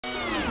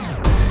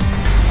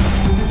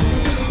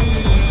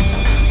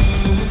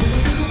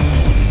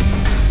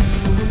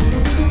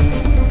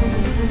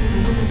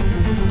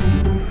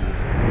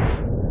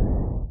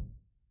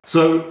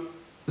So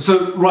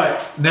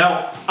right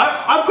now,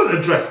 I'm going to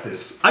address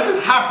this. I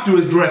just have to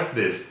address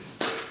this.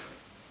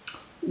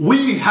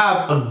 We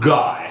have a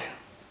guy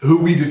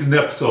who we did an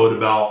episode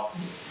about.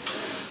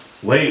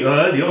 Wait,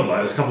 early on, like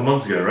it was a couple of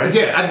months ago, right?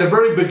 Yeah, at the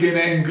very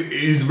beginning,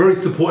 he was very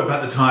supportive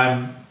at the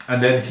time,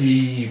 and then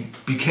he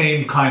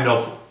became kind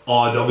of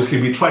odd.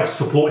 Obviously, we tried to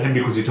support him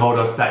because he told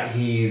us that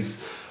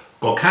he's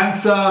got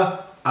cancer.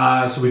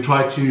 So we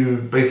tried to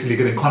basically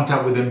get in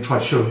contact with him, try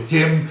to show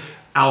him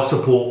our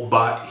support,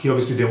 but he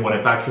obviously didn't want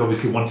it back. He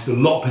obviously wanted a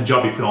lot of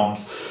Punjabi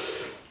films.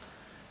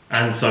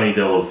 And Sunny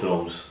Deol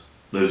films.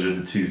 Those are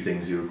the two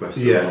things you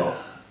requested a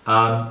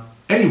lot.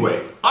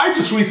 Anyway, I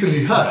just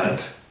recently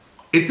heard,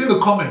 it's in the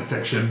comment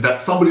section,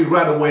 that somebody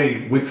ran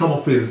away with some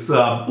of his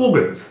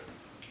organs.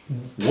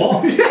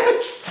 What?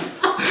 Yes!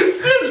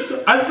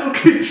 Yes! I so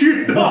kid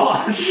you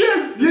not.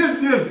 Yes.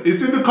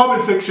 It's in the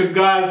comment section,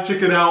 guys.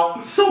 Check it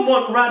out.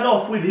 Someone ran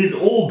off with his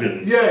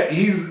organs. Yeah,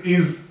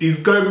 he's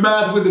going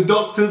mad with the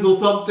doctors or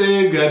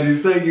something, and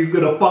he's saying he's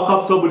gonna fuck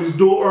up somebody's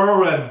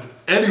daughter. And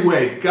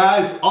anyway,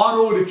 guys,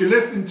 Arnold, if you're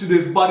listening to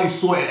this, buddy,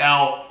 sort it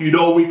out. You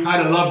know we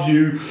kind of love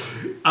you,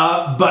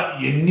 but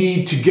you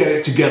need to get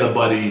it together,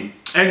 buddy.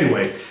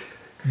 Anyway,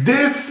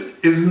 this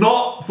is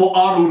not for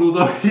Arnold,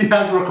 although he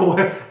has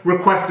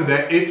requested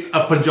it. It's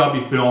a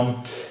Punjabi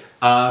film.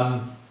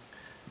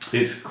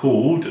 It's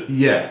called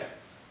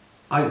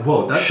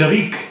that's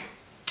Shareek.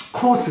 Of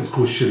course, it's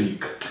called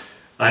Shareek.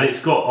 And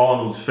it's got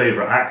Arnold's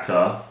favourite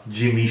actor,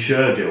 Jimmy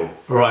Sheirgill.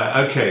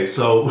 Right. Okay.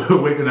 So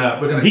we're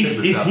gonna.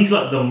 He's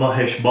like the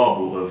Mahesh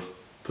Babu of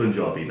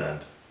Punjabi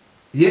land.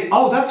 Yeah.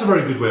 Oh, that's a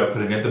very good way of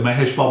putting it. The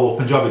Mahesh Babu of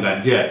Punjabi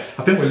land. Yeah.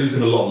 I think we're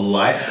losing a lot of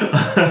light.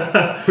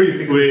 What do you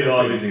think? We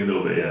are losing a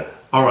little bit. Yeah.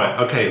 All right.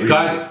 Okay,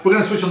 guys. We're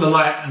gonna switch on the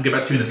light and get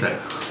back to you in a sec.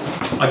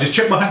 I just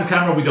checked behind the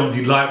camera. We don't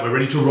need light. We're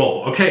ready to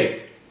roll. Okay.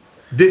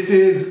 This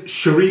is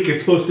Shareek.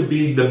 It's supposed to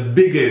be the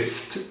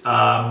biggest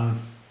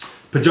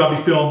Punjabi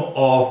film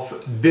of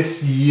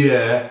this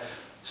year.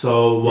 So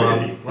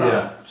really? Wow.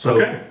 Yeah. So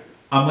okay.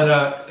 I'm gonna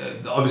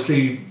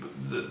obviously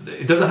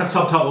it doesn't have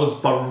subtitles,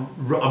 but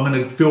I'm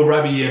gonna fill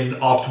Ravi in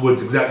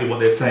afterwards exactly what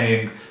they're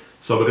saying.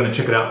 So we're gonna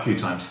check it out a few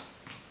times.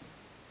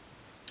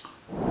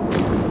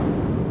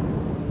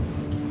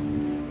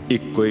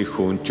 ਇੱਕੋ ਹੀ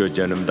ਖੂਨ ਚੋਂ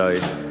ਜਨਮਦਾ ਏ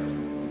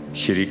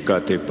ਸ਼ਰੀਕਾ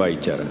ਤੇ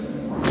ਭਾਈਚਾਰਾ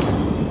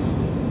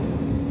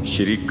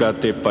ਸ਼ਰੀਕਾ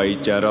ਤੇ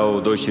ਭਾਈਚਾਰਾ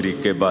ਉਦੋਂ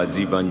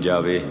ਸ਼ਰੀਕੇਬਾਜ਼ੀ ਬਣ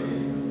ਜਾਵੇ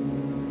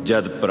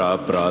ਜਦ ਭਰਾ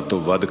ਭਰਾ ਤੋਂ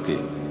ਵੱਧ ਕੇ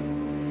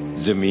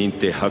ਜ਼ਮੀਨ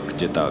ਤੇ ਹੱਕ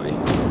ਜਿਤਾਵੇ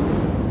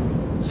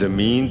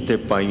ਜ਼ਮੀਨ ਤੇ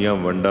ਪਾਈਆਂ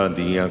ਵੰਡਾਂ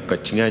ਦੀਆਂ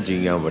ਕੱਚੀਆਂ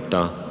ਜੀਆਂ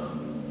ਵਟਾਂ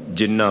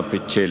ਜਿਨ੍ਹਾਂ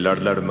ਪਿੱਛੇ ਲੜ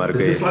ਲੜ ਮਰ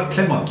ਗਏ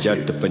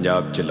ਜੱਟ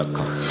ਪੰਜਾਬ 'ਚ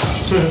ਲੱਖਾਂ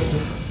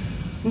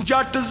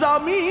ਜੱਟ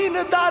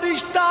ਜ਼ਮੀਨ ਦਾ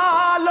ਰਿਸ਼ਤਾ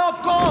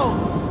ਲੋਕੋ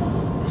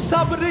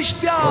सब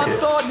रिश्तियां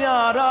तो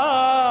न्यारा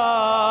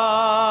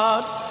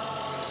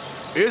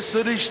इस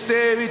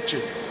रिश्ते विच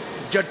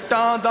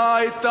जट्टां दा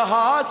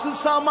इतिहास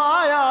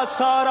समाया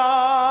सारा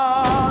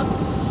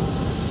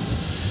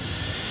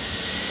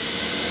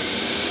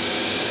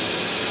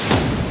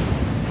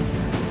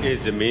ये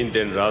जमीन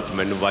दिन रात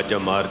मैनू वाजा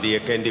मार दी है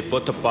कहंदी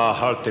पुत पा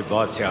हल ते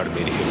वाह सियाड़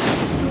मेरी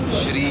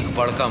शरीक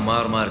बड़का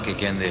मार मार के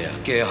कहंदे आ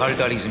कि हल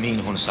वाली जमीन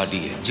हुण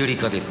साडी है जिहड़ी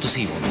कदे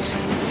तुसीं होंदी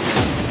सी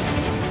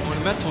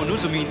मैं थोनू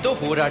जमीन तो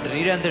होर अड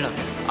नहीं रहन देना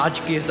अज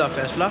केस दा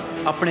फैसला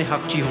अपने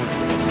हक च ही होना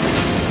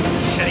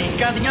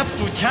शरीकां दियां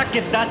पूछां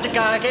किद्दां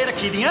चका के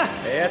रखी दियां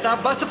ए तां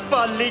बस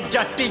पाली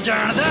जट्ट ही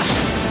जानदा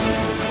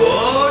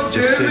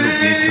जस्से नूं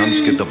भी समझ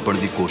के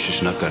दब्बण दी कोशिश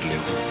ना कर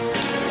लियो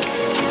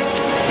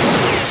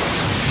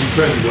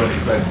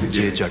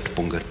जे जट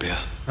पुंगर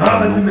पिया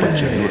तानू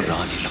बच्चे नूं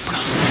राह नहीं लभना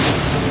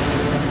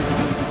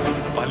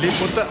पाली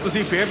पुत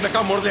तुसीं फेर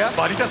नका मोड़ लिया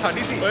बारी तां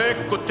साडी सी ओए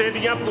कुत्ते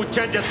दियां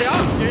पूछां जस्सिया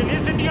इन्नी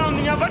सिद्धियां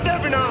हुंदियां वड्डे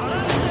बिना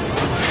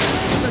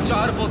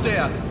चार पोते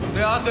आ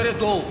ते आ तेरे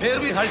दो फिर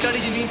भी हल्ट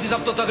वाली जमीन सी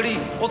सब तो तगड़ी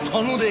ओ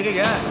थानू दे के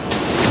गया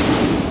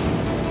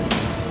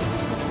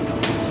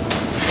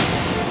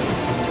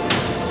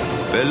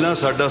पहला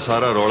साडा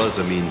सारा रौला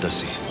जमीन दा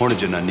सी हुण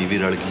जनानी भी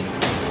रल गई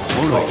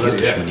हुण होई है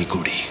दुश्मनी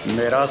कूड़ी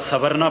मेरा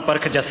सबर ना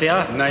परख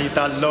जस्सिया नहीं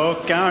तां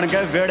लोग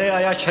कहणगे वेड़े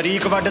आया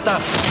शरीक वड्डता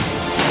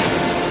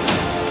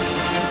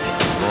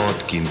बहुत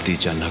कीमती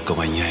जाना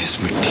कवाइयां इस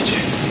मिट्टी च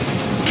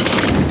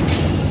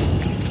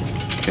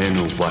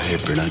इनू वाहे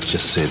बिना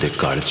जस्से दे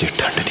काल च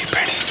ठंड नहीं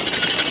पैनी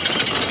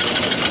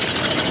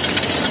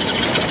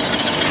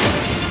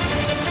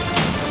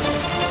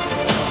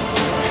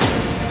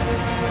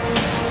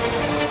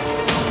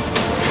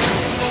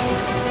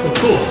Of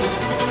course.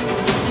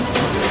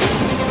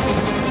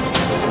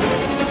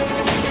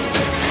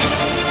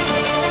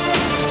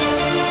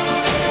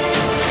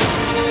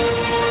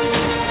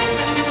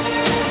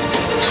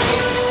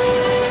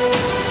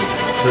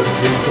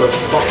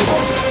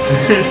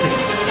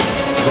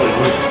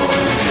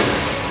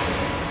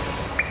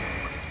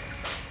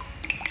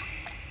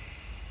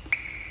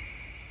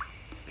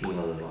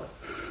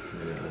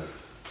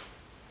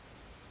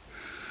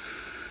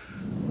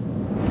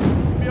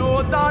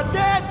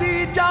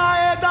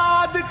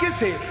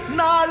 ਕਿਸੇ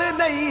ਨਾਲ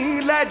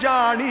ਨਹੀਂ ਲੈ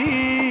ਜਾਣੀ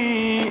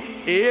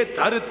ਇਹ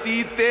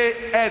ਧਰਤੀ ਤੇ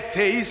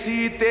ਇੱਥੇ ਹੀ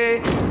ਸੀ ਤੇ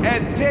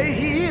ਇੱਥੇ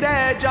ਹੀ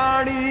ਰਹਿ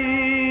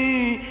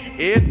ਜਾਣੀ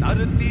ਇਹ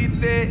ਧਰਤੀ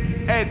ਤੇ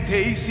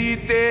ਇੱਥੇ ਹੀ ਸੀ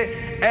ਤੇ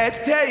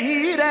ਇੱਥੇ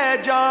ਹੀ ਰਹਿ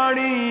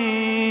ਜਾਣੀ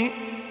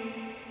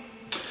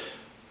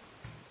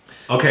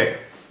Okay,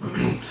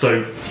 so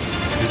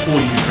before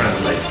you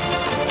translate,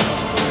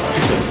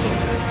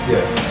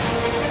 Yeah.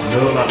 no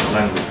amount of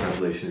language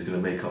translation is going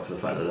to make up for the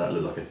fact that that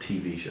looked like a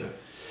TV show.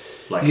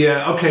 Like,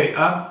 Yeah, okay.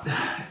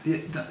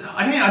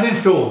 I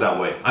didn't feel that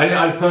way.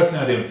 I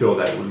personally didn't feel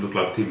that it would look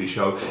like a TV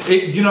show.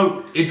 You know,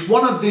 it's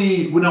one of the.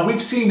 Now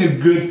we've seen a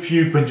good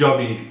few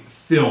Punjabi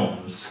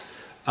films,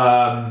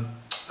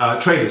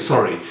 trailers,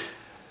 sorry,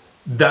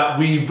 that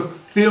we've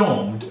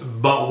filmed,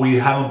 but we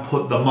haven't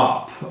put them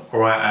up.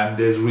 All right,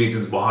 and there's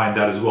reasons behind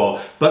that as well.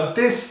 But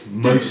this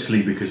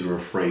mostly because we're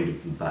afraid of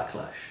the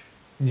backlash.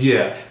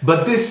 Yeah,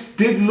 but this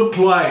did look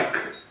like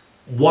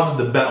one of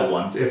the better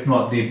ones, if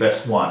not the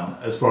best one,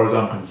 as far as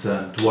I'm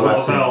concerned. To what I've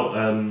seen. About,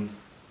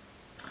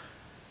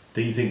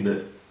 do you think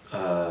that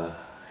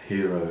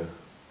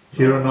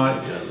Hero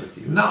Night? Yeah,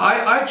 No,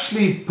 I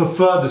actually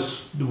prefer the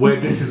way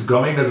this is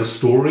going as a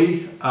story.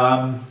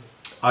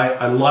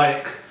 I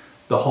like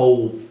the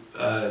whole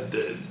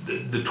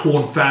the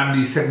torn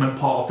family segment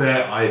part of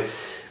it.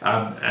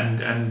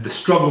 And the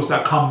struggles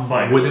that come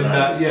within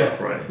that, stuff,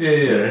 right? Yeah.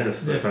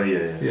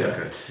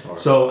 Okay. Right.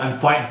 So and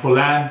fighting for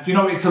land, you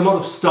know, it's a lot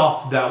of stuff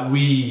that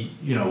we,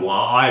 you know,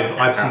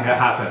 I've seen it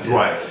happen,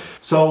 right?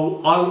 So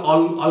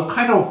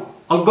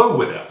I'll go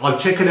with it. I'll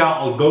check it out.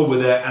 I'll go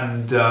with it,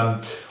 and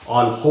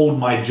I'll hold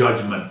my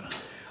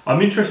judgment.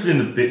 I'm interested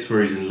in the bits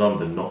where he's in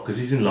London, not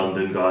because he's in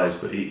London, guys,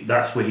 but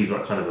that's where he's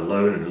like kind of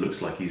alone, and it looks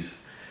like he's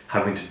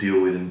having to deal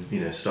with, you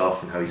know, stuff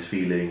and how he's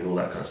feeling and all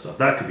that kind of stuff.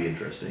 That could be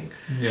interesting.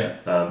 Yeah.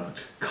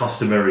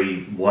 Customary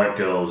white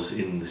girls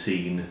in the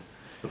scene,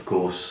 of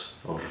course,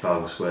 on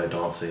Trafalgar Square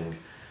dancing.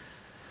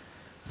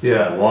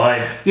 Yeah. Why?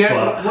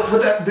 Yeah.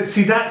 But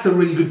see, that's a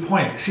really good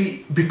point. See,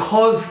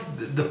 because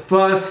the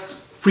first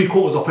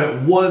 3/4 of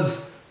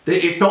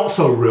it felt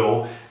so real,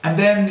 and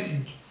then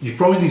you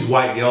throw in these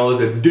white girls,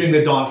 they're doing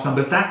their dance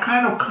numbers. That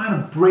kind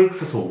of breaks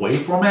us away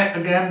from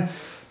it again.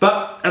 But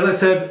as I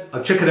said,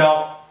 I'll check it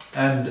out.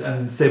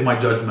 And save my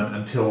judgment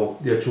until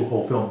the actual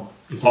whole film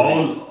is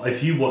released. If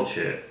you watch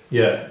it,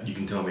 yeah, you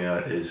can tell me how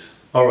it is.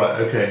 All right,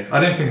 okay. I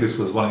didn't think this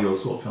was one of your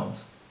sort of films.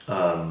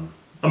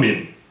 I mean,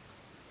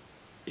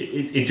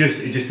 it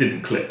just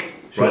didn't click.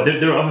 Sure. Right?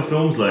 There are other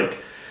films like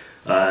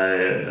I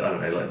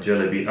don't know, like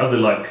Jalebi,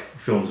 other like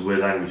films where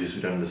languages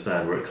we don't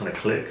understand, where it kind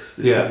of clicks.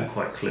 This didn't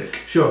quite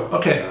click. Sure.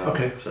 Okay.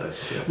 Okay. So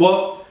yeah.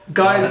 Well,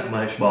 guys,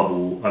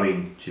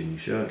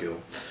 Jimmy Sheirgill.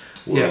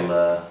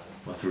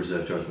 We'll have to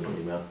reserve judgment on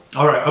you, man.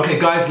 All right, okay,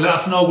 guys, let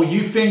us know what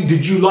you think.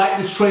 Did you like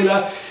this trailer?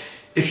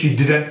 If you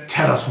didn't,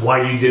 tell us why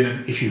you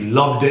didn't. If you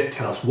loved it,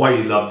 tell us why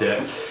you loved it.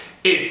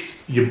 It's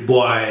your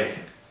boy,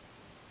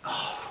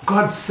 for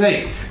God's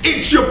sake,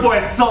 it's your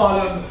boy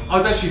Salem. I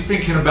was actually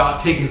thinking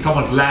about taking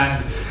someone's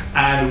land,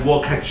 and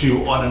we'll catch you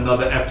on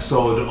another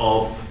episode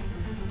of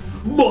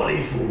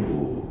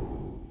Bollywood.